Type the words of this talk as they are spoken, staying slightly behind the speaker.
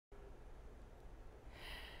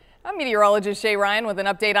I'm meteorologist Shay with an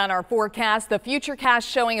update on our forecast. The futurecast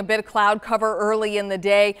showing a bit of cloud cover early in the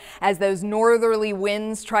day as those northerly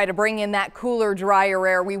winds try to bring in that cooler, drier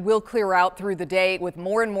air. We will clear out through the day with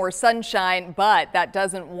more and more sunshine, but that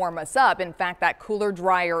doesn't warm us up. In fact, that cooler,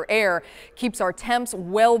 drier air keeps our temps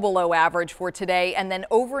well below average for today. And then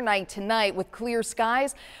overnight tonight with clear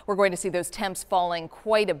skies, we're going to see those temps falling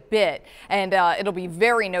quite a bit. And it'll be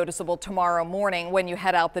very noticeable tomorrow morning when you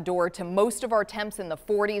head out the door to most of our temps in the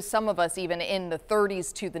 40s. Some of us even in the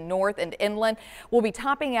 30s to the north and inland. We'll be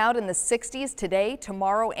topping out in the 60s today,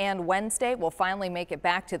 tomorrow, and Wednesday. We'll finally make it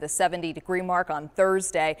back to the 70-degree mark on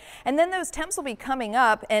Thursday. And then those temps will be coming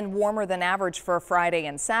up and warmer than average for Friday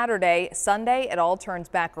and Saturday. Sunday, it all turns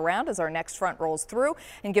back around as our next front rolls through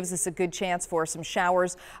and gives us a good chance for some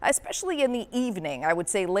showers, especially in the evening. I would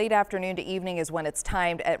say late afternoon to evening is when it's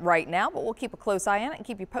timed at right now, but we'll keep a close eye on it and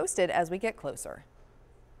keep you posted as we get closer.